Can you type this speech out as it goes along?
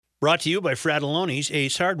Brought to you by Fratelloni's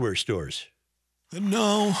Ace Hardware Stores. And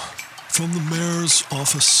now, from the mayor's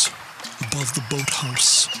office above the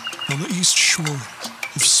boathouse on the east shore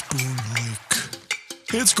of Spoon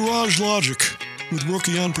Lake, it's Garage Logic with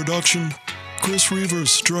Rookie on production, Chris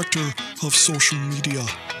Reavers, director of social media,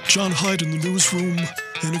 John Hyde in the newsroom,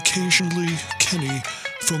 and occasionally Kenny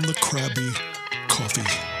from the Krabby Coffee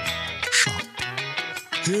Shop.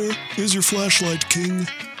 Here is your flashlight king,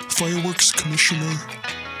 fireworks commissioner,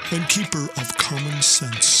 and keeper of common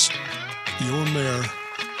sense, your mayor,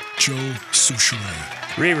 Joe Soucheray.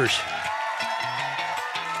 Reavers.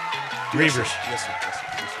 Yes,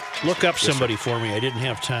 sir. Look up somebody for me. I didn't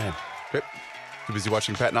have time. Yep. Too busy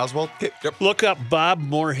watching Patton Oswalt? Yep. Look up Bob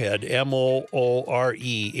Moorhead, Moorehead,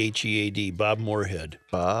 Bob Moorhead.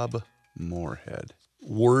 Bob Moorhead.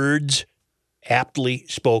 Words aptly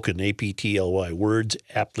spoken, APTLY, words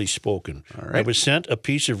aptly spoken. All right. I was sent a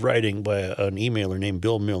piece of writing by an emailer named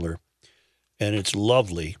Bill Miller, and it's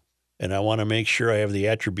lovely, and I want to make sure I have the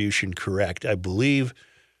attribution correct. I believe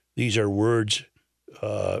these are words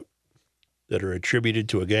that are attributed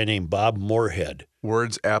to a guy named Bob Moorhead.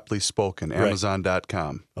 Words aptly spoken, Right.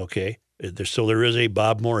 Amazon.com. Okay? So there is a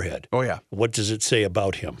Bob Moorhead. Oh, yeah. What does it say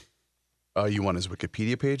about him? You want his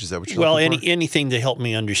Wikipedia page? Is that what you're Well, looking for? anything to help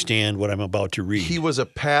me understand what I'm about to read. He was a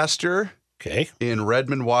pastor Okay. in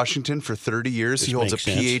Redmond, Washington for 30 years. This He holds a makes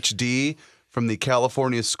sense. PhD from the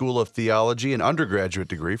California School of Theology, an undergraduate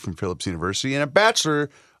degree from Phillips University, and a Bachelor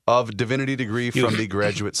of Divinity degree from the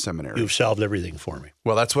Graduate Seminary. You've solved everything for me.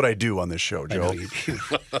 Well, that's what I do on this show, I know Joe.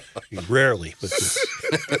 you rarely, but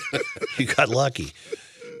you got lucky.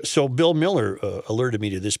 So Bill Miller alerted me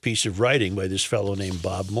to this piece of writing by this fellow named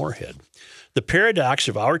Bob Moorhead. The paradox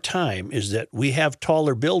of our time is that we have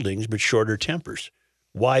taller buildings but shorter tempers,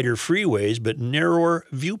 wider freeways but narrower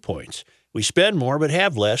viewpoints. We spend more but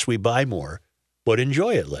have less. We buy more but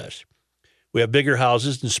enjoy it less. We have bigger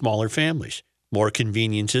houses and smaller families, more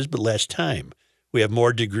conveniences but less time. We have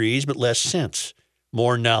more degrees but less sense,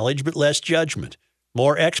 more knowledge but less judgment,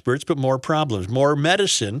 more experts but more problems, more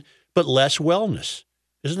medicine but less wellness.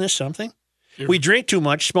 Isn't this something? We drink too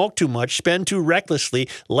much, smoke too much, spend too recklessly,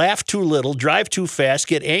 laugh too little, drive too fast,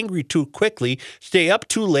 get angry too quickly, stay up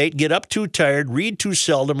too late, get up too tired, read too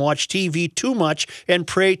seldom, watch TV too much, and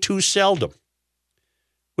pray too seldom.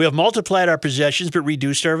 We have multiplied our possessions but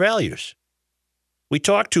reduced our values. We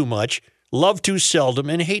talk too much, love too seldom,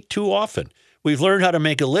 and hate too often. We've learned how to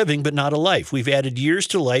make a living but not a life. We've added years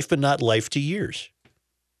to life but not life to years.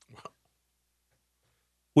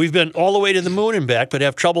 We've been all the way to the moon and back, but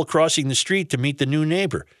have trouble crossing the street to meet the new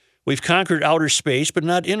neighbor. We've conquered outer space, but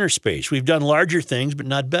not inner space. We've done larger things, but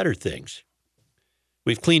not better things.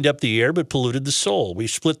 We've cleaned up the air, but polluted the soul. We've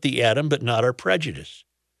split the atom, but not our prejudice.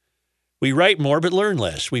 We write more, but learn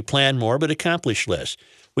less. We plan more, but accomplish less.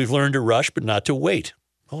 We've learned to rush, but not to wait.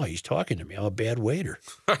 Oh, he's talking to me. I'm a bad waiter.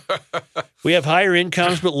 We have higher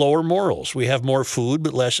incomes, but lower morals. We have more food,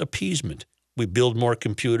 but less appeasement. We build more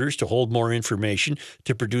computers to hold more information,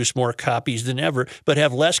 to produce more copies than ever, but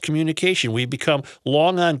have less communication. We become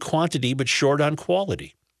long on quantity, but short on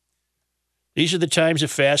quality. These are the times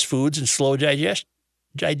of fast foods and slow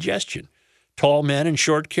digestion, tall men and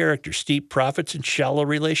short character, steep profits and shallow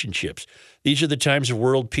relationships. These are the times of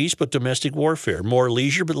world peace, but domestic warfare, more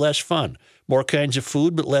leisure, but less fun, more kinds of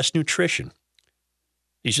food, but less nutrition.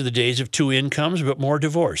 These are the days of two incomes, but more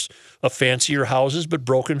divorce, of fancier houses, but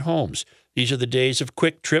broken homes. These are the days of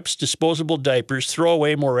quick trips, disposable diapers,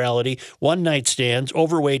 throwaway morality, one-night stands,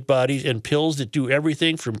 overweight bodies, and pills that do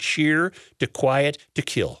everything from cheer to quiet to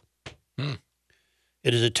kill.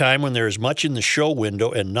 It is a time when there is much in the show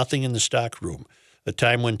window and nothing in the stock room. A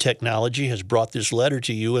time when technology has brought this letter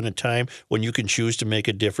to you, and a time when you can choose to make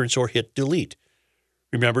a difference or hit delete.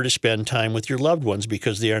 Remember to spend time with your loved ones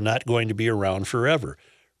because they are not going to be around forever.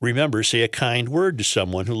 Remember, say a kind word to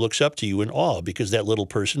someone who looks up to you in awe because that little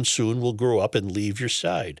person soon will grow up and leave your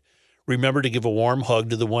side. Remember to give a warm hug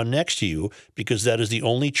to the one next to you because that is the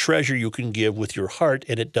only treasure you can give with your heart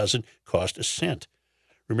and it doesn't cost a cent.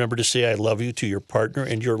 Remember to say I love you to your partner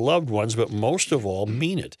and your loved ones, but most of all,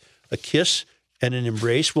 mean it. A kiss and an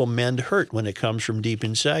embrace will mend hurt when it comes from deep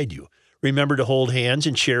inside you. Remember to hold hands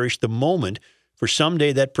and cherish the moment, for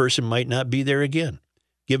someday that person might not be there again.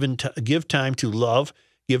 Give time to love,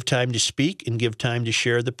 give time to speak, and give time to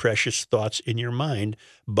share the precious thoughts in your mind.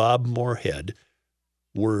 Bob Moorhead,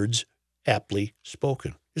 words aptly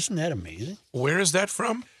spoken. Isn't that amazing? Where is that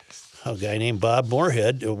from? A guy named Bob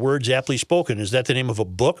Moorhead, words aptly spoken. Is that the name of a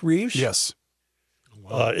book, Reeves? Yes.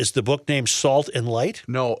 Is the book named Salt and Light?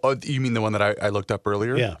 No, you mean the one that I looked up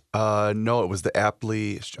earlier? Yeah. No, it was the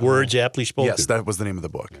aptly... Words aptly spoken. Yes, that was the name of the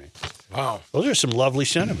book. Right. Wow. Those are some lovely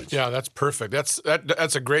sentiments. Yeah, that's perfect. That's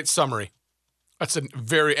a great summary. That's a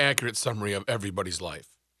very accurate summary of everybody's life.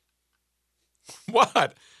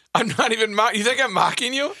 What? I'm not even you think I'm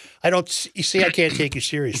mocking you? You see, I can't take you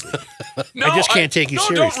seriously. No, I just can't take you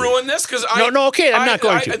seriously. Don't ruin this because okay, I'm not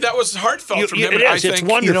going to. That was heartfelt from him. It is. It's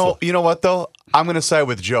wonderful. You know what though? I'm going to side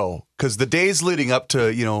with Joe because the days leading up to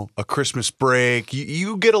a Christmas break,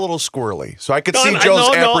 you get a little squirrely. So I could see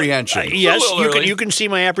Joe's apprehension. Yes, you can see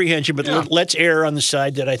my apprehension, but let's err on the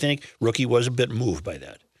side that I think Rookie was a bit moved by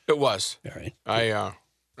that. It was. All right.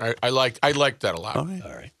 I liked that a lot. Okay.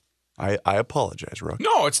 All right. I apologize, Rookie.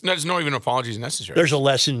 No, there's no even apologies necessary. There's a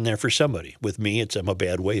lesson there for somebody. With me, I'm a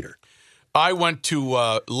bad waiter. I went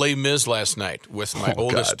to Les Mis last night with my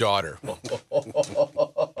oldest daughter.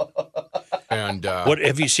 And what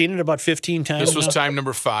have you seen it about 15 times? This was now? time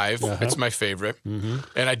number 5. It's my favorite. Mm-hmm.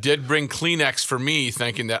 And I did bring Kleenex for me,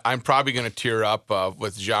 thinking that I'm probably going to tear up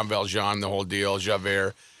with Jean Valjean, the whole deal,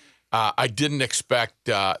 Javert. I didn't expect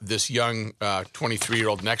this young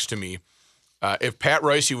 23-year-old next to me. If Pat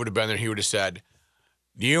Royce would have been there, he would have said,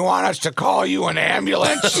 "Do you want us to call you an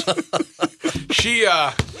ambulance?" She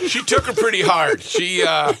took her pretty hard. She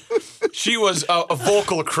was a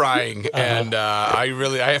vocal crying, and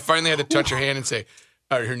I finally had to touch her hand and say,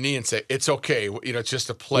 or her knee and say, "It's okay. It's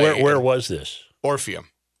just a play." Where was this? Orpheum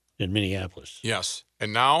in Minneapolis. Yes,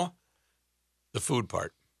 and now the food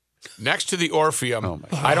part. Next to the Orpheum,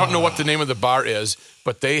 I don't know what the name of the bar is,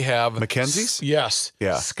 but they have Mackenzie's? Yes.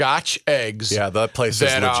 Yeah. Scotch eggs. Yeah, that place is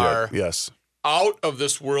that legit. Are yes. Out of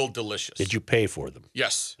this world delicious. Did you pay for them?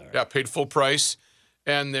 Yes. Right. Yeah, paid full price.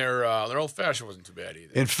 And their old fashioned wasn't too bad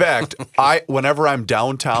either. In fact, whenever I'm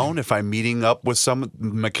downtown, if I'm meeting up with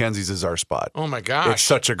Mackenzie's is our spot. Oh my gosh. It's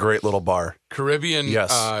such a great little bar. Caribbean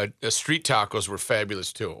street tacos were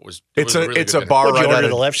fabulous too. It's really a bar right on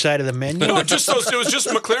the left side of the menu. No, it was just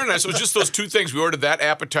McLaren and I. So it was just those two things. We ordered that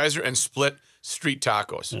appetizer and split street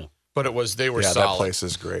tacos. Yeah. But they were solid. That place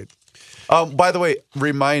is great. By the way,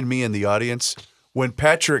 remind me in the audience, when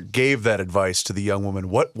Patrick gave that advice to the young woman,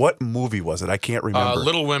 what movie was it? I can't remember.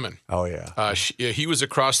 Little Women. Oh, yeah. He was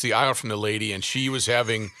across the aisle from the lady, and she was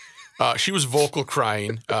having, she was vocal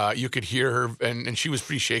crying. You could hear her, and she was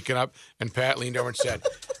pretty shaken up. And Pat leaned over and said,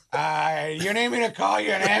 "You need me to call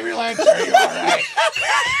you an ambulance? Or are you all right?"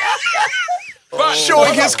 But,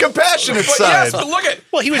 showing his compassionate side. Yes, but look at.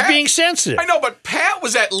 Well, he was being sensitive. I know, but Pat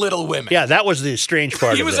was at Little Women. Yeah, that was the strange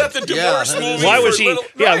part. He was at the divorce movie. Why was he?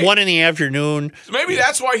 Right. 1 in the afternoon. So maybe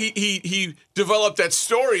that's why he developed that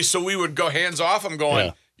story, so we would go hands off him,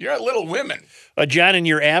 going, "You're at Little Women." John, in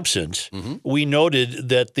your absence, we noted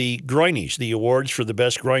that the Groinies, the awards for the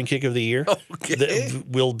best groin kick of the year,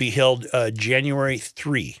 will be held January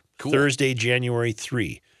 3, Thursday, January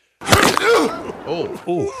 3.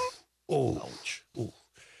 Oh. Ouch. Ooh.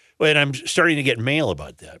 Wait, I'm starting to get mail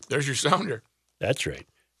about that. There's your sounder. That's right.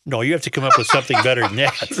 No, you have to come up with something better than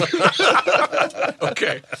that.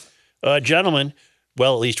 Okay. Gentlemen,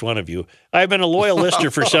 well, at least one of you. I've been a loyal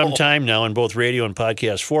listener for some time now in both radio and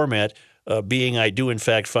podcast format, being I do, in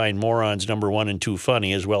fact, find morons number 1 and 2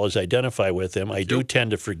 funny, as well as identify with them. I do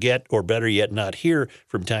tend to forget, or better yet, not hear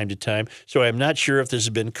from time to time, so I'm not sure if this has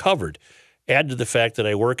been covered. Add to the fact that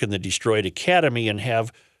I work in the Destroyed Academy and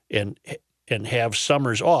have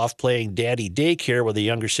summers off playing daddy daycare with a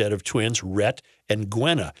younger set of twins, Rhett and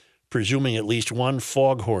Gwenna, presuming at least one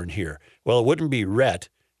foghorn here. Well, it wouldn't be Rhett.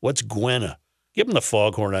 What's Gwenna? Give him the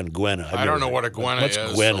foghorn on Gwenna. I don't know what a Gwenna is,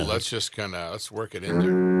 Gwenna? So let's just let's work it in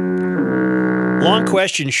there. Long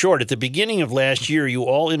question short. At the beginning of last year, you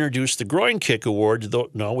all introduced the Groin Kick Award.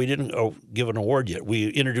 No, we didn't give an award yet. We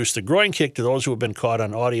introduced the Groin Kick to those who have been caught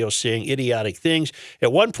on audio saying idiotic things.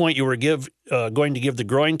 At one point, you were going to give the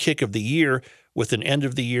Groin Kick of the year with an end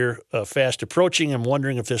of the year fast approaching. I'm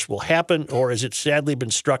wondering if this will happen, or has it sadly been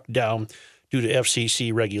struck down due to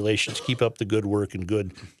FCC regulations? Keep up the good work and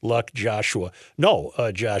good luck, Joshua. No,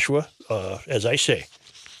 Joshua, as I say,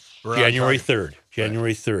 January 3rd.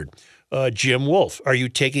 January 3rd. Jim Wolf, are you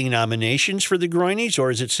taking nominations for the Groinies,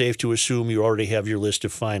 or is it safe to assume you already have your list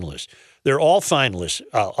of finalists? They're all finalists.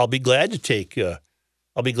 I'll be glad to take.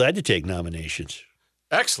 I'll be glad to take nominations.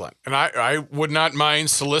 Excellent, and I would not mind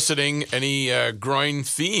soliciting any groin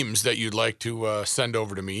themes that you'd like to send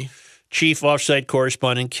over to me. Chief Offsite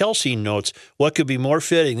Correspondent Kelsey notes, what could be more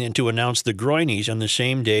fitting than to announce the Groinies on the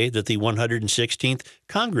same day that the 116th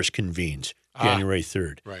Congress convenes, January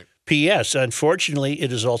 3rd. Right. P.S. Unfortunately,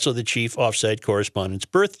 it is also the Chief Offsite Correspondent's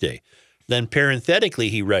birthday. Then parenthetically,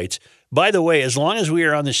 he writes, by the way, as long as we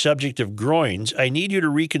are on the subject of groins, I need you to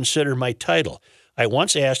reconsider my title. I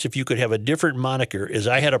once asked if you could have a different moniker as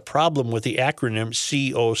I had a problem with the acronym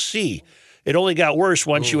COC. It only got worse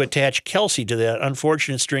once you attach Kelsey to that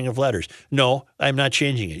unfortunate string of letters. No, I'm not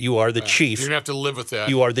changing it. You are the chief. You're going to have to live with that.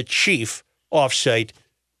 You are the chief off-site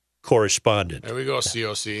correspondent. There we go,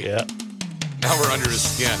 COC. Yeah. Now we're under his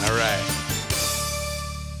skin. All right.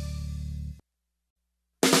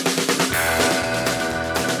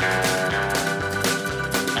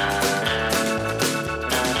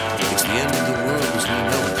 It's the end of the world as we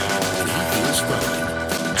know it, and he feels fine.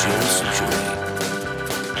 Joe Souchere.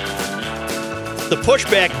 The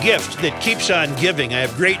pushback gift that keeps on giving. I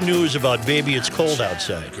have great news about Baby It's Cold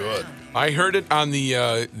Outside. Good. I heard it on the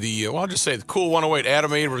I'll just say the Cool 108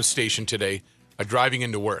 Adam Abrams station today, driving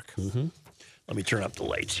into work. Mm-hmm. Let me turn up the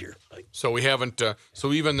lights here. So we haven't.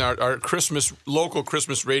 So even our local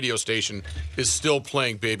Christmas radio station is still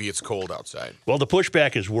playing "Baby It's Cold Outside." Well, the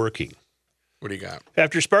pushback is working. What do you got?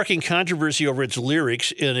 After sparking controversy over its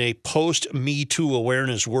lyrics in a post-Me Too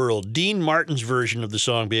awareness world, Dean Martin's version of the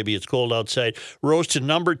song Baby It's Cold Outside rose to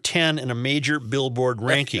number 10 in a major Billboard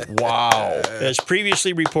ranking. Wow. As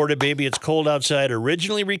previously reported, Baby It's Cold Outside,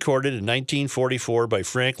 originally recorded in 1944 by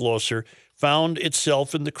Frank Loesser, found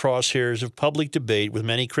itself in the crosshairs of public debate, with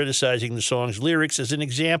many criticizing the song's lyrics as an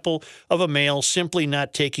example of a male simply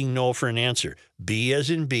not taking no for an answer. B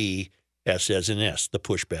as in B, S as in S. The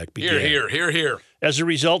pushback began. Here. As a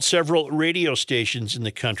result, several radio stations in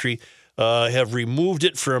the country have removed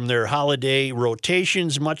it from their holiday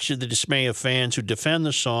rotations, much to the dismay of fans who defend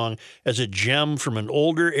the song as a gem from an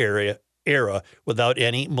older era without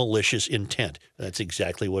any malicious intent. That's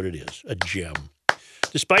exactly what it is, a gem.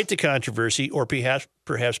 Despite the controversy, or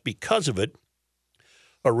perhaps because of it,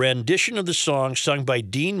 a rendition of the song sung by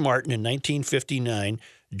Dean Martin in 1959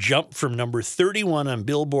 jumped from number 31 on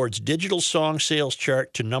Billboard's digital song sales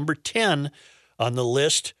chart to number 10 on the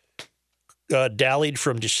list, dallied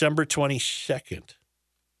from December 22nd.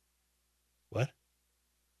 What?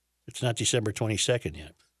 It's not December 22nd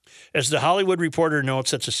yet. As The Hollywood Reporter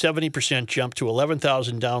notes, that's a 70% jump to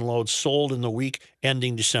 11,000 downloads sold in the week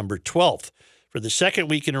ending December 12th. For the second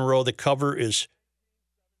week in a row, the cover is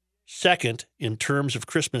second in terms of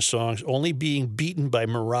Christmas songs, only being beaten by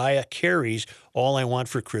Mariah Carey's All I Want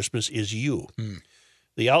for Christmas Is You.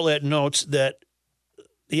 The outlet notes that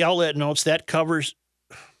covers.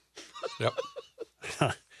 Yep.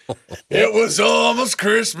 It was almost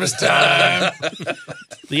Christmas time.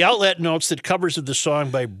 The outlet notes that covers of the song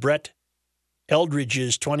by Brett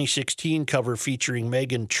Eldridge's 2016 cover featuring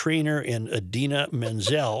Meghan Trainor and Idina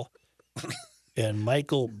Menzel and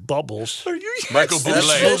Michael Bubbles. Michael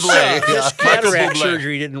Bublé. This cataract Bublé.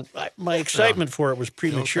 surgery didn't. My excitement for it was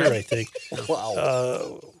premature, I think.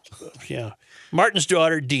 Wow. Yeah. Martin's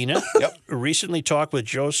daughter, Dina, recently talked with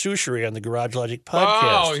Joe Souchere on the Garage Logic podcast.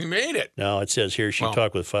 Wow, he made it. Now, it says here she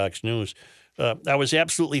talked with Fox News. I was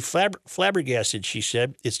absolutely flabbergasted, she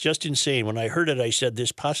said. It's just insane. When I heard it, I said,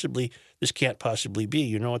 this can't possibly be.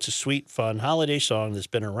 You know, it's a sweet, fun holiday song that's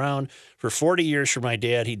been around for 40 years for my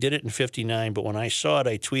dad. He did it in 59, but when I saw it,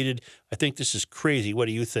 I tweeted, I think this is crazy. What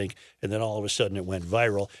do you think? And then all of a sudden it went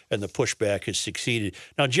viral, and the pushback has succeeded.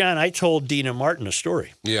 Now, John, I told Dina Martin a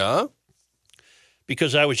story. Yeah?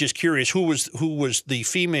 Because I was just curious who was the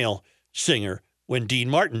female singer when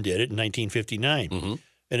Dean Martin did it in 1959. Mm-hmm.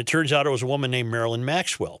 And it turns out it was a woman named Marilyn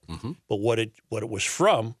Maxwell. Mm-hmm. But what it was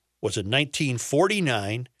from was a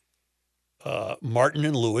 1949 Martin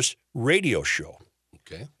and Lewis radio show.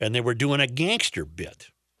 Okay. And they were doing a gangster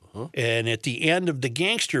bit. Uh-huh. And at the end of the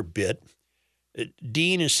gangster bit,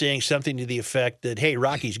 Dean is saying something to the effect that, "Hey,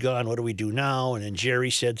 Rocky's gone. What do we do now?" And then Jerry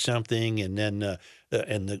said something, and then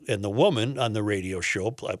and the woman on the radio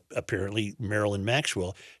show, apparently Marilyn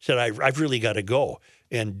Maxwell, said, "I've really got to go."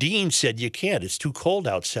 And Dean said, "You can't. It's too cold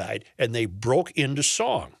outside." And they broke into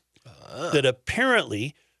song that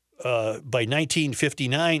apparently, by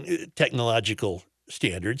 1959 technological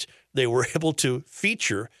standards, they were able to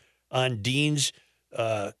feature on Dean's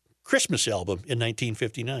Christmas album in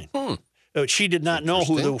 1959. She did not know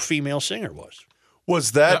who the female singer was.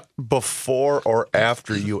 Was that before or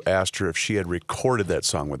after you asked her if she had recorded that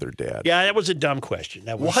song with her dad? Yeah, that was a dumb question.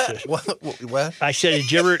 That was, What? I said,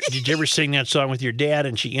 did you ever sing that song with your dad?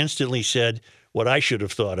 And she instantly said what I should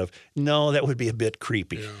have thought of. No, that would be a bit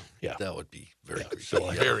creepy. Yeah. That would be very creepy.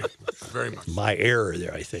 So Very much. my error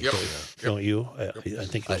there, I think. Yep. Don't you? I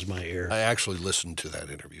think it was my error. I actually listened to that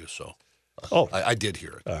interview, so Oh. I did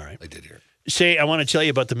hear it. All right. I did hear it. Say, I want to tell you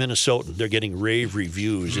about the Minnesotan. They're getting rave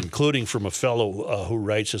reviews, including from a fellow who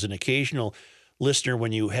writes, as an occasional listener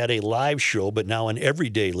when you had a live show, but now an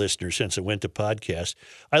everyday listener since it went to podcast.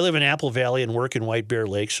 I live in Apple Valley and work in White Bear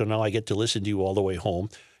Lake, so now I get to listen to you all the way home.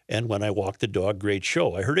 And When I Walk the Dog, great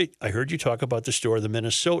show. I heard you talk about the store, the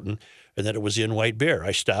Minnesotan, and that it was in White Bear.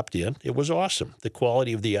 I stopped in. It was awesome. The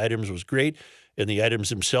quality of the items was great, and the items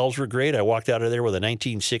themselves were great. I walked out of there with a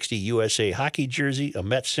 1960 USA hockey jersey, a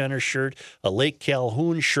Met Center shirt, a Lake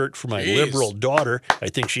Calhoun shirt for my liberal daughter. I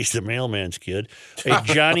think she's the mailman's kid. A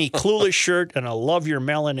Johnny Clueless shirt, and a Love Your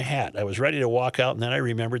Melon hat. I was ready to walk out, and then I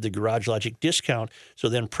remembered the Garage Logic discount. So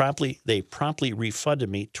then they promptly refunded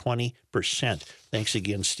me 20%. Thanks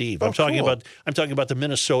again, Steve. I'm talking about the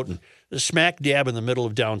Minnesotan, smack dab in the middle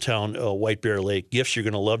of downtown White Bear Lake. Gifts you're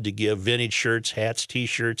going to love to give: vintage shirts, hats,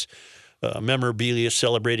 T-shirts, memorabilia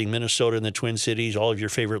celebrating Minnesota and the Twin Cities, all of your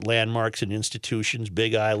favorite landmarks and institutions: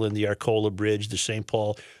 Big Island, the Arcola Bridge, the St.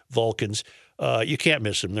 Paul Vulcans. You can't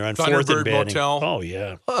miss them. They're on 4th and Banning. Motel. Oh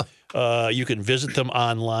yeah. You can visit them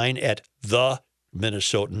online at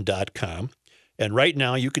theminnesotan.com. And right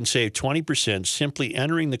now, you can save 20% simply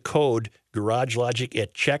entering the code GarageLogic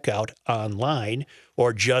at checkout online,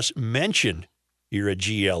 or just mention you're a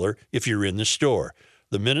GLer if you're in the store.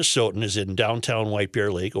 The Minnesotan is in downtown White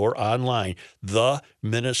Bear Lake, or online,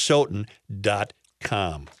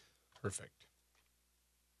 theminnesotan.com. Perfect.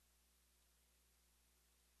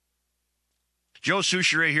 Joe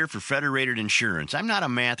Souchere here for Federated Insurance. I'm not a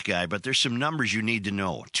math guy, but there's some numbers you need to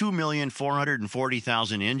know.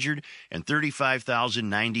 2,440,000 injured and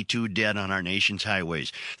 35,092 dead on our nation's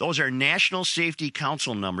highways. Those are National Safety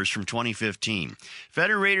Council numbers from 2015.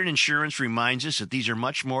 Federated Insurance reminds us that these are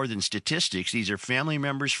much more than statistics. These are family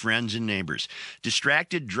members, friends, and neighbors.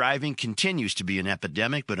 Distracted driving continues to be an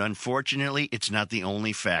epidemic, but unfortunately, it's not the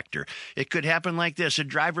only factor. It could happen like this. A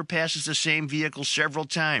driver passes the same vehicle several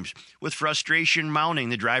times. With frustration mounting,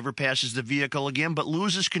 the driver passes the vehicle again but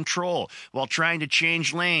loses control while trying to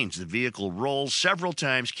change lanes. The vehicle rolls several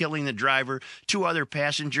times, killing the driver, 2 other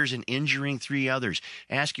passengers, and injuring 3 others.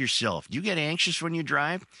 Ask yourself, do you get anxious when you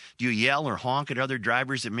drive? Do you yell or honk at other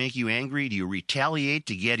drivers that make you angry? Do you retaliate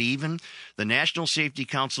to get even? The National Safety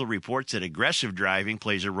Council reports that aggressive driving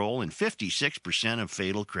plays a role in 56% of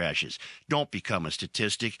fatal crashes. Don't become a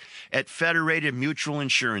statistic. At Federated Mutual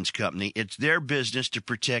Insurance Company, it's their business to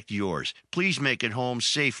protect yours. Please make it home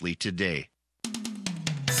safely today.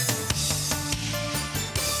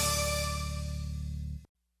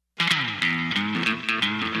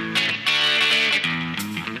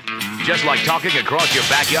 Just like talking across your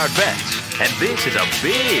backyard fence. And this is a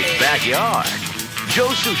big backyard. Joe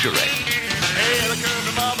Souchere.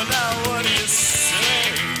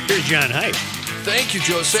 Here's John Hyde. Thank you,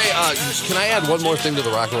 Joe. Can I add one more thing to the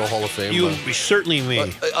Rock and Roll Hall of Fame? You certainly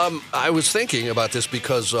may. I was thinking about this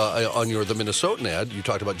because on the Minnesotan ad, you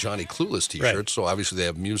talked about Johnny Clueless T-shirts, Right. so obviously they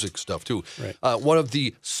have music stuff too. Right. One of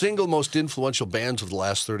the single most influential bands of the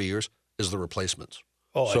last 30 years is The Replacements.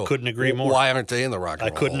 Oh, I couldn't agree more. Why aren't they in the Rock and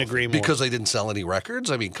Roll I couldn't Hall of agree Fame? more. Because they didn't sell any records?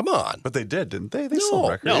 I mean, come on. But they did, didn't they? They sold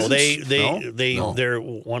records. No, No?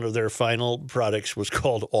 one of their final products was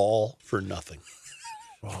called All for Nothing.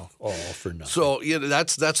 All for nothing. So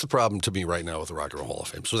that's the problem to me right now with the Rock and Roll Hall of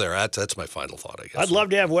Fame. So that's my final thought, I guess. I'd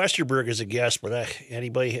love to have Westerberg as a guest, but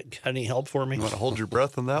anybody got any help for me? You want to hold your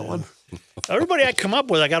breath on that one? Everybody I come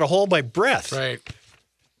up with, I got to hold my breath. Right.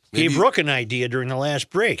 Gave Brooke an idea during the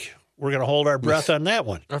last break. We're going to hold our breath on that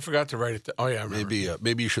one. I forgot to write it down. Oh, yeah, I remember.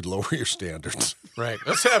 Maybe you should lower your standards. Right.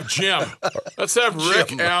 Let's have Jim. Let's have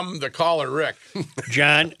Rick M., the caller, Rick.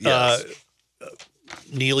 John, Yes.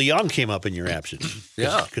 Neil Young came up in your absence.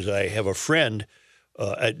 Yeah. Because I have a friend.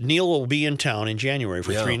 Neil will be in town in January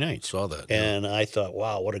for 3 nights. Saw that. And I thought,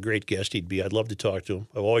 wow, what a great guest he'd be. I'd love to talk to him.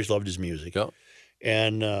 I've always loved his music. Yeah.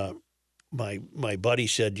 And my buddy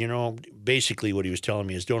said, basically what he was telling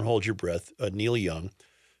me is don't hold your breath. Neil Young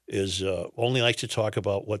is only likes to talk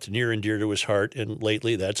about what's near and dear to his heart. And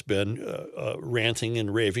lately that's been ranting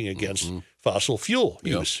and raving against fossil fuel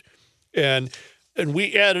use. And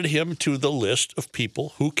we added him to the list of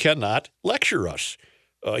people who cannot lecture us.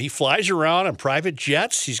 He flies around on private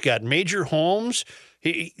jets. He's got major homes.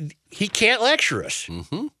 He can't lecture us.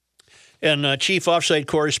 Mm-hmm. And chief offsite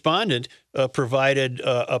correspondent provided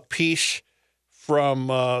a piece from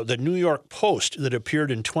the New York Post that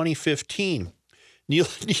appeared in 2015. Neil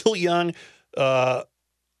Young,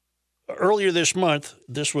 earlier this month,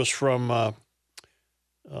 this was from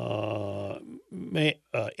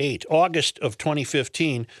August of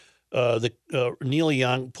 2015, Neil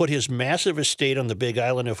Young put his massive estate on the Big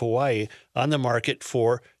Island of Hawaii on the market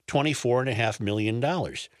for $24.5 million.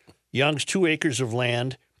 Young's 2 acres of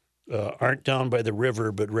land aren't down by the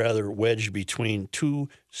river, but rather wedged between 2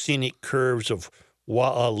 scenic curves of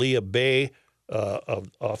Wa'alea Bay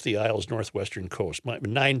off the isle's northwestern coast.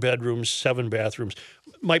 9 bedrooms, 7 bathrooms.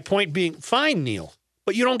 My point being, fine, Neil,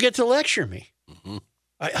 but you don't get to lecture me. Mm-hmm.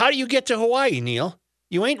 How do you get to Hawaii, Neil?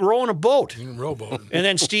 You ain't rowing a boat. Rowboat. And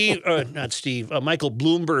then Michael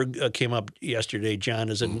Bloomberg came up yesterday, John,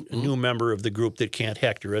 as a new member of the group that can't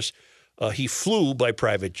hector us. He flew by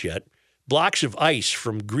private jet, blocks of ice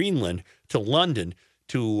from Greenland to London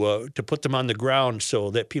to put them on the ground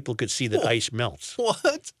so that people could see that ice melts.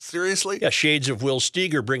 What? Seriously? Yeah, shades of Will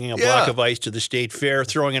Steger bringing a block of ice to the state fair,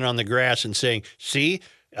 throwing it on the grass and saying, see?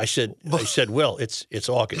 I said, Will, it's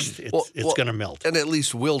August. It's going to melt. And at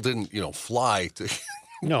least Will didn't, fly to...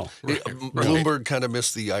 No. Bloomberg kind of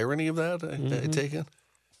missed the irony of that, I take it?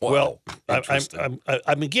 Wow. Well,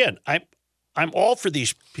 I'm all for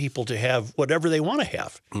these people to have whatever they want to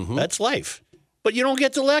have. That's life. But you don't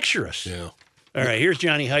get to lecture us. Yeah. All right, here's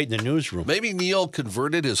Johnny Height in the newsroom. Maybe Neil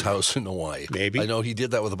converted his house in Hawaii. Maybe. I know he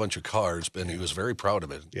did that with a bunch of cars, and he was very proud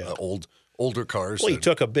of it. Yeah. Older cars. Well, he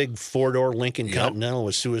took a big 4-door Lincoln Continental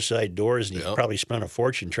with suicide doors, and he probably spent a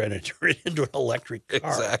fortune trying to turn it into an electric car.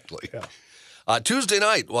 Exactly. Yeah. Tuesday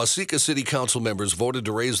night, Waseca City Council members voted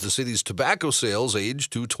to raise the city's tobacco sales age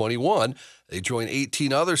to 21. They joined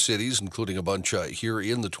 18 other cities, including a bunch here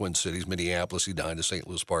in the Twin Cities, Minneapolis, Edina, St.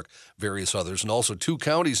 Louis Park, various others, and also 2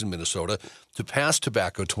 counties in Minnesota to pass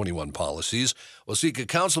tobacco 21 policies. Waseca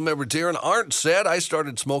Council member Darren Arndt said, I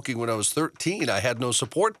started smoking when I was 13. I had no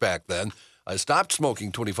support back then. I stopped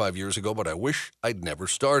smoking 25 years ago, but I wish I'd never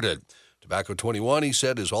started. Tobacco 21, he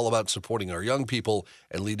said, is all about supporting our young people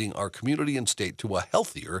and leading our community and state to a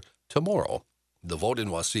healthier tomorrow. The vote in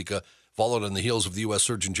Waseca followed on the heels of the U.S.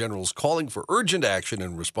 Surgeon General's calling for urgent action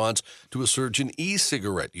in response to a surge in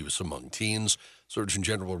e-cigarette use among teens. Surgeon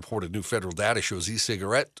General reported new federal data shows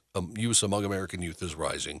e-cigarette use among American youth is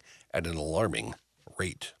rising at an alarming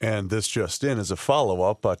rate. And this just in, as a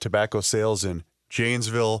follow-up, tobacco sales in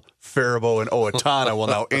Janesville, Faribault, and Owatonna will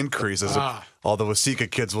now increase as all the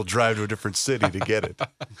Waseca kids will drive to a different city to get it.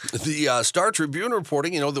 The Star Tribune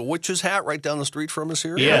reporting, the Witch's Hat right down the street from us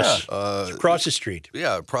here. Yes, across the street.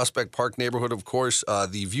 Yeah, Prospect Park neighborhood, of course.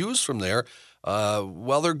 The views from there,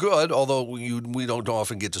 they're good, although we don't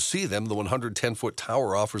often get to see them. The 110-foot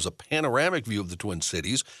tower offers a panoramic view of the Twin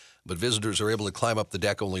Cities, but visitors are able to climb up the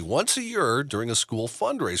deck only once a year during a school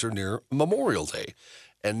fundraiser near Memorial Day.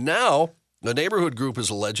 And now... the neighborhood group is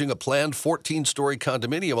alleging a planned 14-story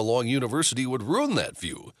condominium along University would ruin that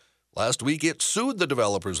view. Last week, it sued the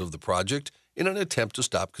developers of the project in an attempt to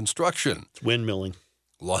stop construction. It's windmilling.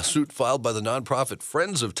 Lawsuit filed by the nonprofit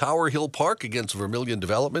Friends of Tower Hill Park against Vermilion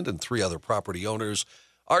Development and 3 other property owners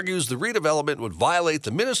argues the redevelopment would violate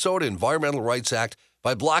the Minnesota Environmental Rights Act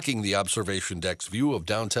by blocking the observation deck's view of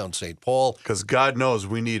downtown St. Paul. Because God knows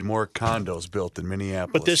we need more condos built in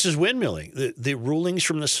Minneapolis. But this is windmilling. The rulings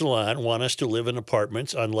from the salon want us to live in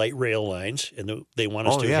apartments on light rail lines, and they want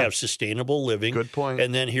us to have sustainable living. Good point.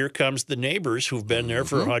 And then here comes the neighbors who've been there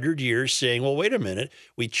for 100 years saying, well, wait a minute,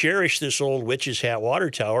 we cherish this old Witch's Hat water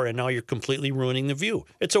tower, and now you're completely ruining the view.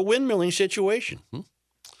 It's a windmilling situation.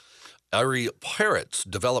 Ari Parrott's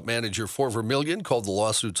development manager for Vermilion called the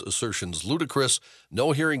lawsuit's assertions ludicrous.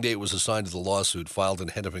 No hearing date was assigned to the lawsuit filed in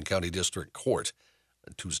Hennepin County District Court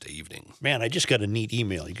Tuesday evening. Man, I just got a neat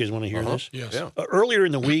email. You guys want to hear this? Yes. Yeah. Earlier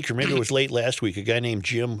in the week, or maybe it was late last week, a guy named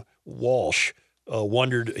Jim Walsh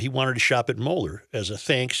wanted to shop at Moeller as a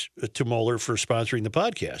thanks to Moeller for sponsoring the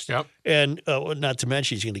podcast. Yep. And not to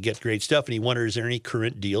mention he's going to get great stuff. And he wondered, is there any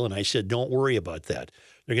current deal? And I said, don't worry about that.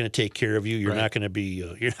 They're going to take care of you. You're not going to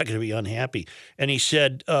be unhappy. And he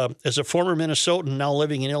said, as a former Minnesotan now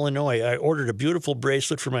living in Illinois, I ordered a beautiful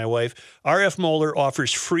bracelet for my wife. RF Moeller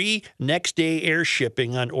offers free next day air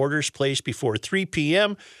shipping on orders placed before 3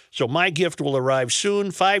 p.m. So my gift will arrive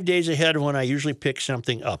soon, 5 days ahead of when I usually pick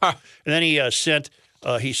something up. And then he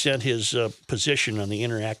sent his position on the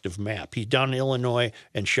interactive map. He's down in Illinois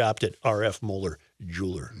and shopped at RF Moeller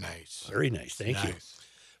Jeweler. Nice. Very nice. Thank you.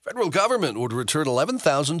 Federal government would return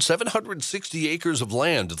 11,760 acres of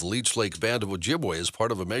land to the Leech Lake Band of Ojibwe as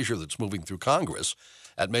part of a measure that's moving through Congress.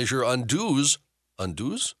 That measure undoes.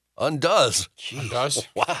 Undoes?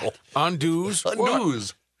 Wow. Undoes.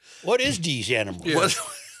 What is these animals? Yeah. What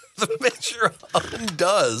the measure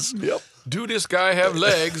undoes. Yep. Do this guy have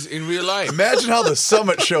legs in real life? Imagine how the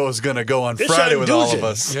Summit Show is going to go on This Friday with undoes all it. of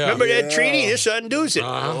us. Yeah. Remember that treaty? This undoes it.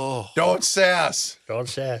 Don't sass. Don't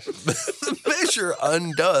sass. The measure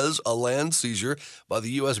undoes a land seizure by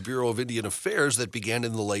the U.S. Bureau of Indian Affairs that began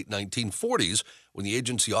in the late 1940s when the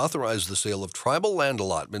agency authorized the sale of tribal land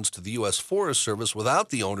allotments to the U.S. Forest Service without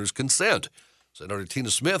the owner's consent. Senator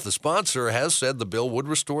Tina Smith, the sponsor, has said the bill would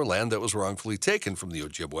restore land that was wrongfully taken from the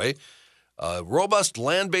Ojibwe. A robust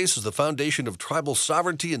land base is the foundation of tribal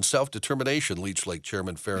sovereignty and self-determination, Leech Lake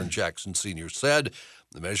Chairman Farron Jackson Sr. said.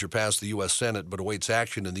 The measure passed the U.S. Senate but awaits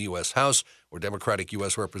action in the U.S. House, where Democratic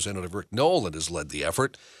U.S. Representative Rick Nolan has led the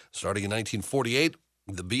effort. Starting in 1948,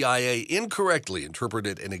 the BIA incorrectly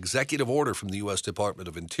interpreted an executive order from the U.S. Department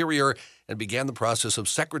of Interior and began the process of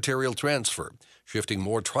secretarial transfer, shifting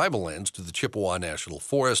more tribal lands to the Chippewa National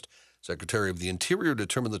Forest. Secretary of the Interior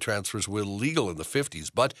determined the transfers were illegal in the 50s,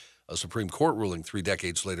 but a Supreme Court ruling 3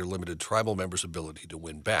 decades later limited tribal members' ability to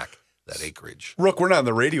win back that acreage. Rook, we're not on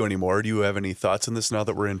the radio anymore. Do you have any thoughts on this now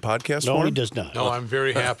that we're in podcast No, form? he does not. No, I'm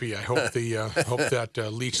very happy. I hope that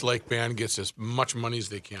Leech Lake band gets as much money as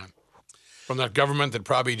they can from that government that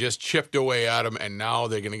probably just chipped away at them, and now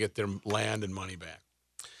they're going to get their land and money back.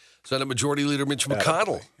 Senate Majority Leader Mitch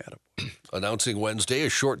McConnell announcing Wednesday a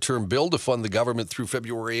short-term bill to fund the government through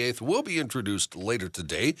February 8th will be introduced later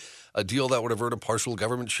today, a deal that would avert a partial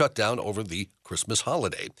government shutdown over the Christmas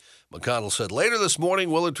holiday. McConnell said later this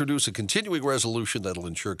morning we'll introduce a continuing resolution that will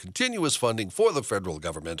ensure continuous funding for the federal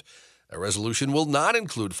government. A resolution will not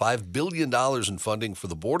include $5 billion in funding for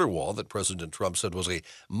the border wall that President Trump said was a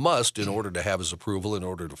must in order to have his approval in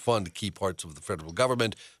order to fund key parts of the federal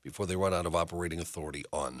government before they run out of operating authority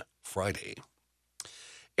on Friday.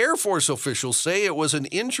 Air Force officials say it was an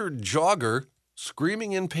injured jogger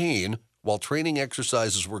screaming in pain while training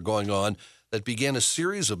exercises were going on that began a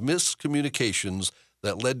series of miscommunications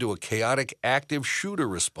that led to a chaotic active shooter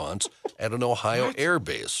response at an Ohio air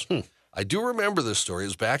base. I do remember this story. It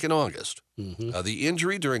was back in August. The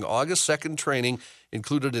injury during August 2nd training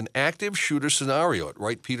included an active shooter scenario at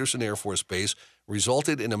Wright-Patterson Air Force Base,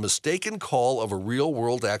 resulted in a mistaken call of a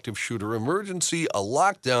real-world active shooter emergency, a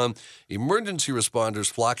lockdown, emergency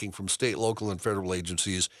responders flocking from state, local, and federal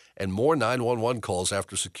agencies, and more 911 calls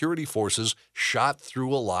after security forces shot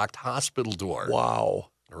through a locked hospital door. Wow.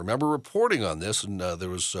 I remember reporting on this, and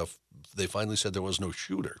they finally said there was no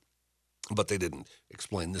shooter. But they didn't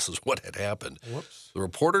explain this is what had happened. Whoops. The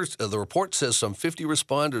report says some 50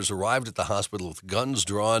 responders arrived at the hospital with guns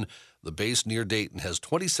drawn. The base near Dayton has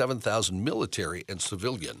 27,000 military and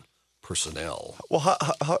civilian personnel. Well,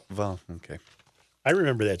 well, okay. I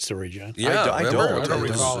remember that story, John. Yeah, I remember? don't. I don't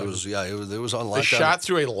It recall. was on lockdown. They shot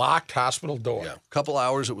through a locked hospital door. Yeah, a couple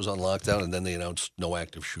hours it was on lockdown, and then they announced no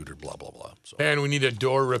active shooter, blah, blah, blah. So. And we need a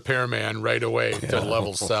door repairman right away to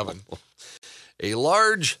level 7. A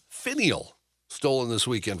large finial stolen this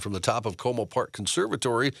weekend from the top of Como Park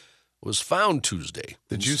Conservatory was found Tuesday.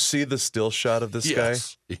 Did you see the still shot of this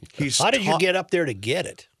Yes. guy? He's How did you get up there to get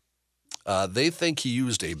it? They think he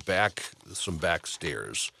used some back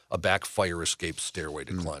stairs, a back fire escape stairway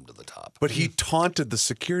to climb to the top. But he taunted the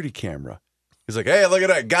security camera. He's like, "Hey, look at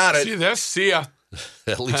that, got it." See this? See ya.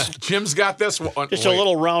 At least, Jim's got this one. Just a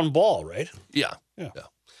little round ball, right? yeah.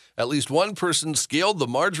 At least one person scaled the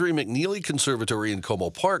Marjorie McNeely Conservatory in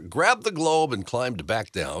Como Park, grabbed the globe, and climbed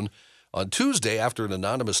back down. On Tuesday, after an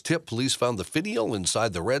anonymous tip, police found the finial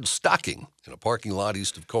inside the red stocking in a parking lot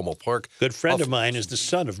east of Como Park. Good friend of mine is the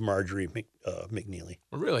son of Marjorie McNeely.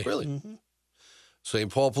 Really? Really?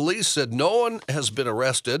 St. Paul police said no one has been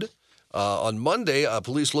arrested. On Monday,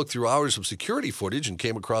 police looked through hours of security footage and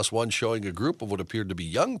came across one showing a group of what appeared to be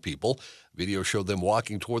young people. Video showed them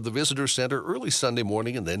walking toward the visitor center early Sunday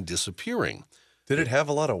morning and then disappearing. Did it have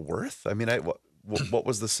a lot of worth? I mean, what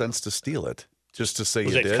was the sense to steal it? Just to say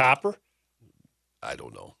Was you it did? copper? I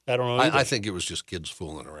don't know. I don't know. I think it was just kids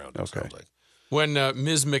fooling around. It sounds like. When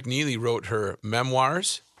Ms. McNeely wrote her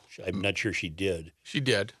memoirs, I'm not sure she did. she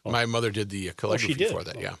did. My mother did the calligraphy did? for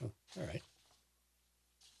that, yeah. All right.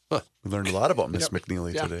 We learned a lot about Miss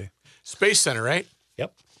McNeely Yeah. today. Space Center, right?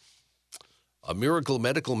 Yep. A miracle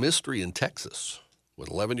medical mystery in Texas. When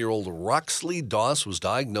 11-year-old Roxley Doss was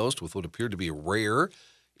diagnosed with what appeared to be a rare,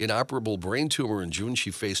 inoperable brain tumor in June,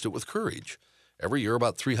 she faced it with courage. Every year,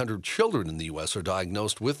 about 300 children in the U.S. are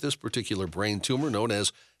diagnosed with this particular brain tumor known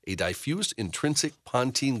as a diffuse intrinsic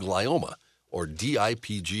pontine glioma, or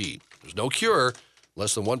DIPG. There's no cure.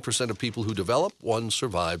 Less than 1% of people who develop one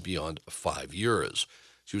survive beyond 5 years.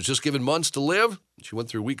 She was just given months to live. She went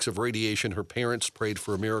through weeks of radiation. Her parents prayed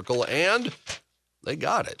for a miracle, and they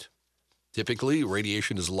got it. Typically,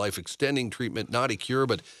 radiation is a life-extending treatment, not a cure,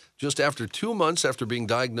 but just after 2 months after being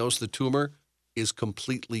diagnosed, the tumor is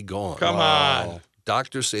completely gone. Come on.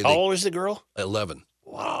 Doctors say How old is the girl? 11.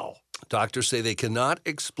 Wow. Doctors say they cannot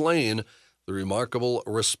explain the remarkable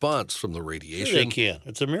response from the Sure radiation. they can.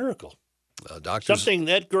 It's a miracle. Doctors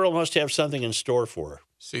That girl must have something in store for her.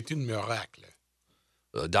 C'est un miracle.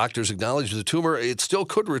 Doctors acknowledge the tumor. It still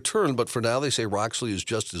could return, but for now they say Roxley is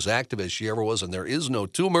just as active as she ever was, and there is no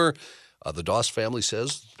tumor. The Doss family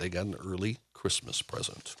says they got an early Christmas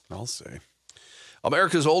present. I'll say.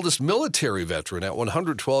 America's oldest military veteran at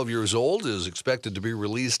 112 years old is expected to be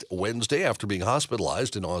released Wednesday after being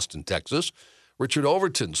hospitalized in Austin, Texas. Richard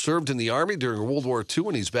Overton served in the Army during World War II,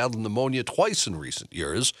 and he's battled pneumonia twice in recent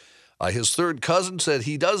years. His third cousin said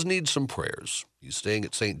he does need some prayers. He's staying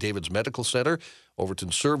at St. David's Medical Center.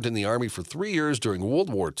 Overton served in the Army for 3 years during World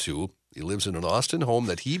War II. He lives in an Austin home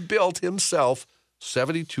that he built himself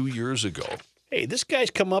 72 years ago. Hey, this guy's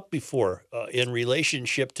come up before in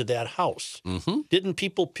relationship to that house. Mm-hmm. Didn't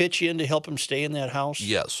people pitch in to help him stay in that house?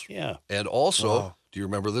 Yes. Yeah. And also, do you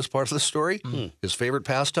remember this part of the story? His favorite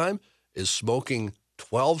pastime is smoking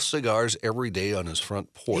 12 cigars every day on his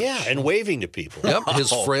front porch. Yeah, and waving to people. Yep.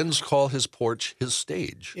 His friends call his porch his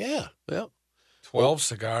stage. Yeah. Yeah. 12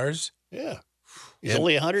 cigars. Yeah. He's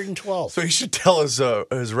only 112. So he should tell his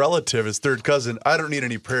relative, his third cousin, I don't need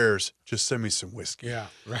any prayers. Just send me some whiskey. Yeah,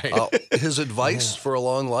 right. His advice for a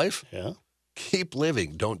long life? Yeah. Keep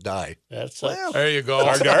living, don't die. That's There you go.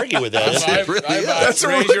 hard to argue with that. isn't it? That's a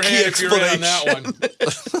raise your rookie hand if you're in on that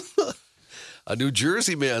one. A New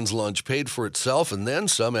Jersey man's lunch paid for itself and then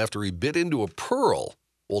some after he bit into a pearl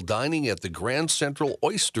while dining at the Grand Central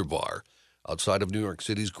Oyster Bar outside of New York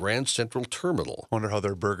City's Grand Central Terminal. Wonder how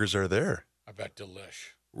their burgers are there. I bet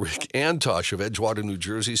delish. Rick Antosh of Edgewater, New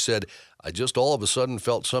Jersey said, I just all of a sudden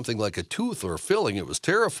felt something like a tooth or a filling. It was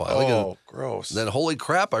terrifying. Oh, gross. And then, holy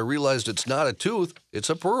crap, I realized it's not a tooth, it's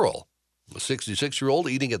a pearl. A 66-year-old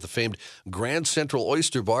eating at the famed Grand Central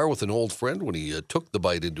Oyster Bar with an old friend when he took the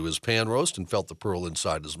bite into his pan roast and felt the pearl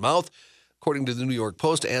inside his mouth. According to the New York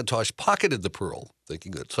Post, Antosh pocketed the pearl,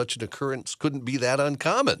 thinking that such an occurrence couldn't be that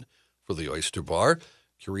uncommon for the Oyster Bar.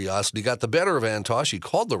 Curiosity got the better of Antosh. He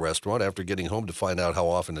called the restaurant after getting home to find out how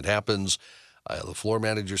often it happens. The floor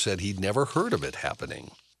manager said he'd never heard of it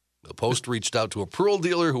happening. The Post reached out to a pearl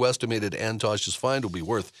dealer who estimated Antosh's find will be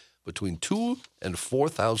worth between $2,000 and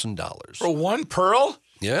 $4,000. For one pearl?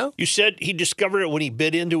 Yeah? You said he discovered it when he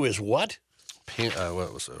bit into his what?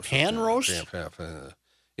 What was it? Pan roast?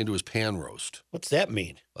 Into his pan roast. What's that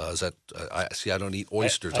mean? Is that? I don't eat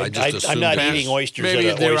oysters. I'm just assumed not it eating was- oysters Maybe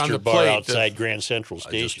at an they're on oyster the bar plate. outside Grand Central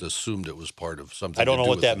I just Station. assumed it was part of something. I don't to know do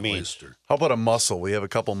what with that an means. oyster. How about a mussel? We have a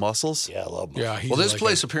couple mussels. Yeah, I love them. Yeah. He's Well, this like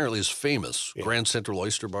place apparently is famous. Yeah. Grand Central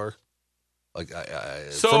Oyster Bar. Like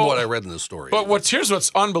So- from what I read in the story. But here's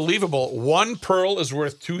what's unbelievable. One pearl is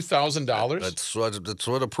worth $2,000. That's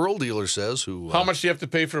what a pearl dealer says. Who? How much do you have to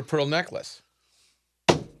pay for a pearl necklace?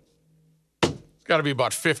 It's got to be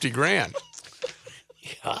about 50 grand.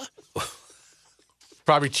 Yeah.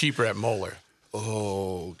 Probably cheaper at Moeller.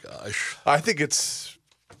 Oh gosh. I think it's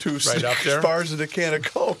two Right up there? bars and a can of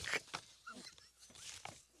Coke.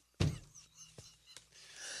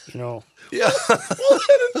 You know, Yeah. We'll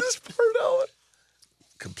edit this part out.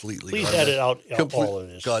 Completely. please gone to- edit out all of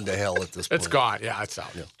this. Gone to hell at this point. It's gone. Yeah, it's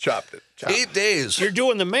out. Chopped it. 8 days. You're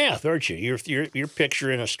doing the math, aren't you? You're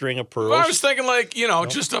picturing a string of pearls. Well, I was thinking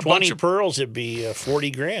just a 20 bunch of pearls, it'd be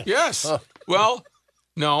 40 grand. Yes. Well,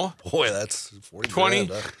 no. Boy, that's 40 20.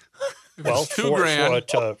 grand, huh? Well, It's $2,000.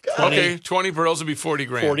 20, Okay, 20 pearls would be 40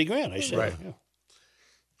 grand. 40 grand, I said. Right. Yeah.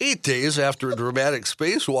 8 days after a dramatic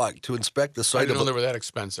spacewalk to inspect the I site didn't know of they were that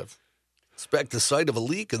expensive. a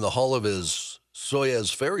leak in the hull of his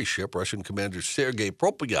Soyuz ferry ship, Russian Commander Sergei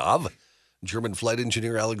Propyov, German flight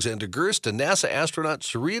engineer Alexander Gerst, and NASA astronaut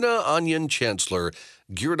Serena Onion Chancellor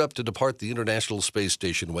geared up to depart the International Space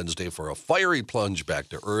Station Wednesday for a fiery plunge back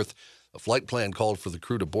to Earth. A flight plan called for the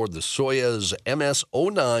crew to board the Soyuz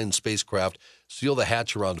MS-09 spacecraft, seal the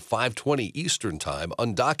hatch around 5:20 Eastern Time,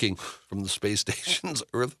 undocking from the space station's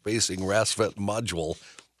Earth-facing Rassvet module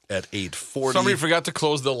at 8:40. Somebody forgot to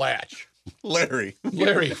close the latch. Larry.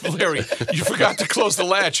 Larry, you forgot to close the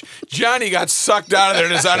latch. Johnny got sucked out of there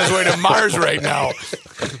and is on his way to Mars right now.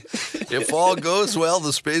 If all goes well,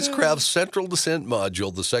 the spacecraft's central descent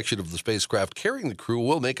module, the section of the spacecraft carrying the crew,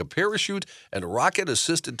 will make a parachute and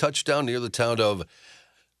rocket-assisted touchdown near the town of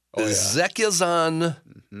Zekyazan,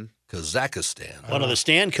 Kazakhstan. One of the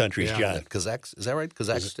stand countries, John. Is that right?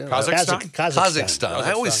 Kazakhstan? Kazakhstan?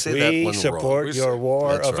 I always say that We one support wrong. your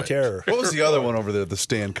war That's of right. terror. What was the other one over there? The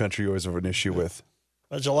stand country you always have an issue with.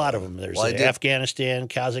 There's a lot of them. There's Well, I did- Afghanistan,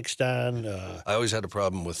 Kazakhstan, I always had a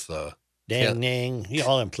problem with Dang Nang,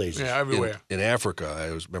 all them places. Yeah, everywhere. in Africa.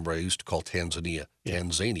 I used to call Tanzania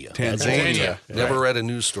Tanzania. Tanzania. Never read a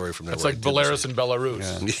news story from there. That's where like I didn't Belarus say- and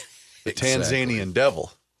Belarus. The Tanzanian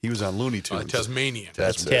devil. He was on Looney Tunes. Tasmania.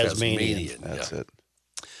 That's Tasmanian. That's it.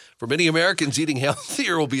 For many Americans, eating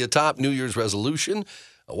healthier will be a top New Year's resolution.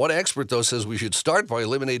 One expert, though, says we should start by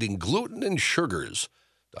eliminating gluten and sugars.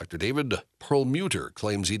 Dr. David Perlmutter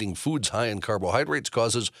claims eating foods high in carbohydrates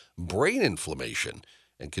causes brain inflammation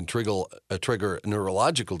and can trigger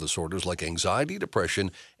neurological disorders like anxiety,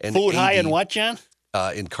 depression, and Food high AD, in what, John?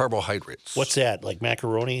 in carbohydrates. What's that? Like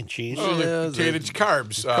macaroni and cheese? Oh, Yeah, the potato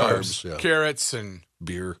carbs. carbs, yeah. Carrots and,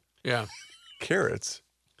 Beer. yeah. Carrots.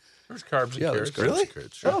 There's carbs and Yeah, carrots. there's Really?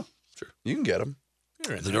 carrots, sure. Oh, sure. You can get them.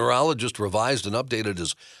 The neurologist revised and updated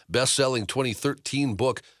his best-selling 2013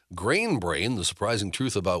 book, Grain Brain, The Surprising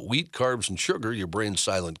Truth About Wheat, Carbs, and Sugar, Your Brain's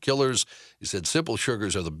Silent Killers. He said simple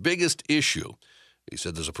sugars are the biggest issue. He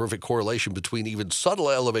said there's a perfect correlation between even subtle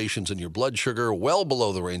elevations in your blood sugar, well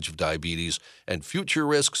below the range of diabetes, and future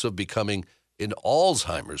risks of becoming an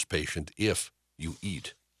Alzheimer's patient if you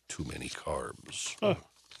eat too many carbs.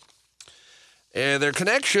 And their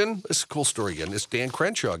connection, this is a cool story again. This Dan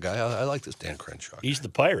Crenshaw guy, I like this Dan Crenshaw guy. He's the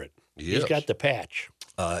pirate. Yes. He's got the patch.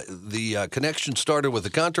 The connection started with a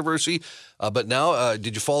controversy, but now,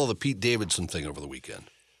 did you follow the Pete Davidson thing over the weekend?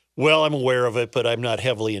 Well, I'm aware of it, but I'm not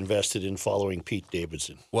heavily invested in following Pete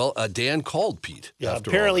Davidson. Well, Dan called Pete. Yeah, after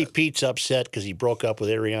apparently all that. Pete's upset because he broke up with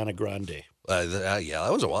Ariana Grande. Yeah,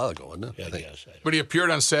 that was a while ago, wasn't it? I I think. guess. But he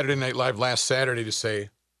appeared on Saturday Night Live last Saturday to say,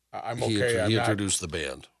 I'm okay. He introduced the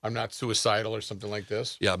band. I'm not suicidal or something like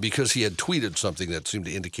this. Yeah, because he had tweeted something that seemed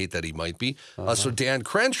to indicate that he might be. So Dan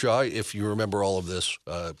Crenshaw, if you remember all of this,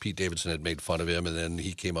 Pete Davidson had made fun of him, and then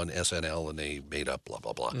he came on SNL and they made up blah,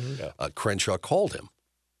 blah, blah. Crenshaw called him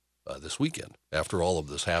this weekend after all of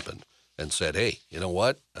this happened and said, hey, you know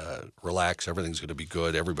what? Relax. Everything's going to be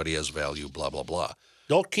good. Everybody has value, blah, blah, blah.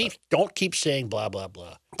 Don't keep saying blah, blah,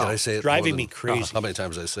 blah. Did I say it? Driving more me than- crazy. How many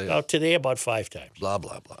times did I say it? Oh, today about 5 times. Blah,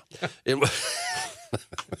 blah, blah. It was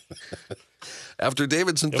after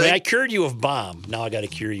Davidson I mean, I thanked... cured you of bomb. Now I got to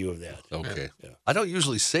cure you of that. Okay. I don't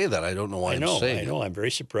usually say that. I don't know why I know. I'm saying I know. I'm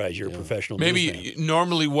very surprised. You're a professional newsman. Maybe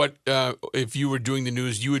normally what, if you were doing the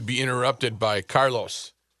news, you would be interrupted by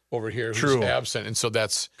Carlos over here who's True. absent. And so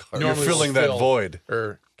that's You're normally filling Phil that void.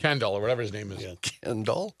 Or Kendall or whatever his name is. Yeah.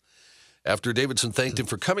 Kendall. After Davidson thanked him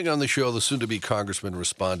for coming on the show, the soon-to-be congressman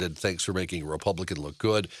responded, thanks for making a Republican look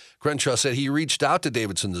good. Crenshaw said he reached out to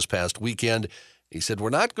Davidson this past weekend. He said,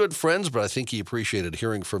 we're not good friends, but I think he appreciated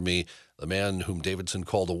hearing from me. The man whom Davidson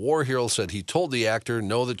called a war hero said he told the actor,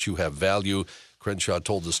 know that you have value. Crenshaw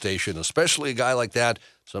told the station, especially a guy like that,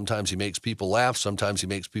 sometimes he makes people laugh, sometimes he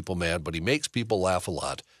makes people mad, but he makes people laugh a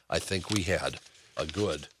lot. I think we had a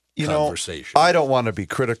good conversation. I don't want to be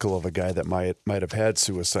critical of a guy that might have had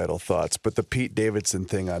suicidal thoughts, but the Pete Davidson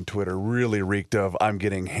thing on Twitter really reeked of I'm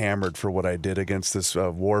getting hammered for what I did against this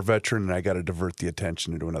war veteran, and I got to divert the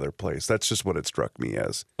attention into another place. That's just what it struck me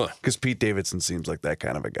as. Because Pete Davidson seems like that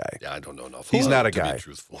kind of a guy. Yeah, I don't know enough. He's about not it a to be guy.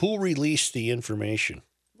 truthful. Who released the information?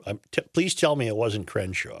 Please tell me it wasn't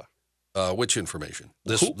Crenshaw. Which information?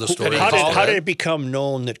 The Who- story. How did it become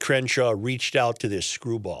known that Crenshaw reached out to this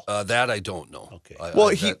screwball? That I don't know.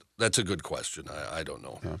 Okay. That's a good question. I don't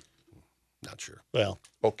know. Not sure. Well,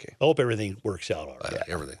 Okay. I hope everything works out all right.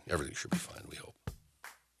 Everything should be fine. We hope.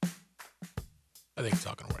 I think it's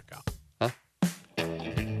all going to work out.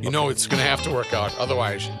 You know it's going to have to work out.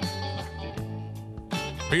 Otherwise,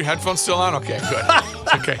 are your headphones still on? Okay, good.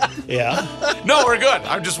 Okay. Yeah. No, we're good.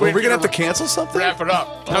 I'm just Are waiting. we going to for have to cancel something? wrap it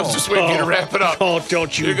up. I was just waiting for you to wrap it up. Oh,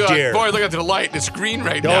 don't you You're good. dare. Boy, look at the light. It's green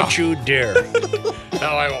right now. Don't you dare. No,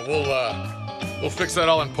 I won't. We'll fix that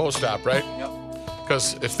all in post-op, right? Yep.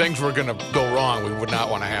 Because if things were going to go wrong, we would not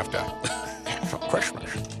want to have to. Christmas.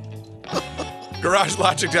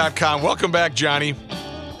 GarageLogic.com. Welcome back, Johnny.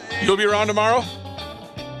 You'll be around tomorrow?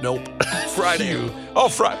 Nope. Friday. Oh,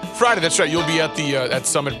 Friday. That's right. You'll be at the at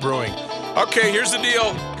Summit Brewing. Okay, here's the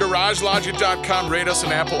deal. GarageLogic.com. Rate us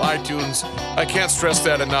on Apple iTunes. I can't stress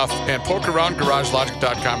that enough. And poke around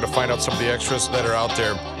GarageLogic.com to find out some of the extras that are out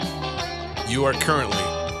there. You are currently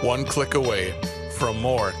one click away from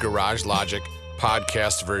more Garage Logic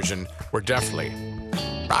podcast version. We're definitely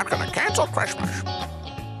not going to cancel Christmas.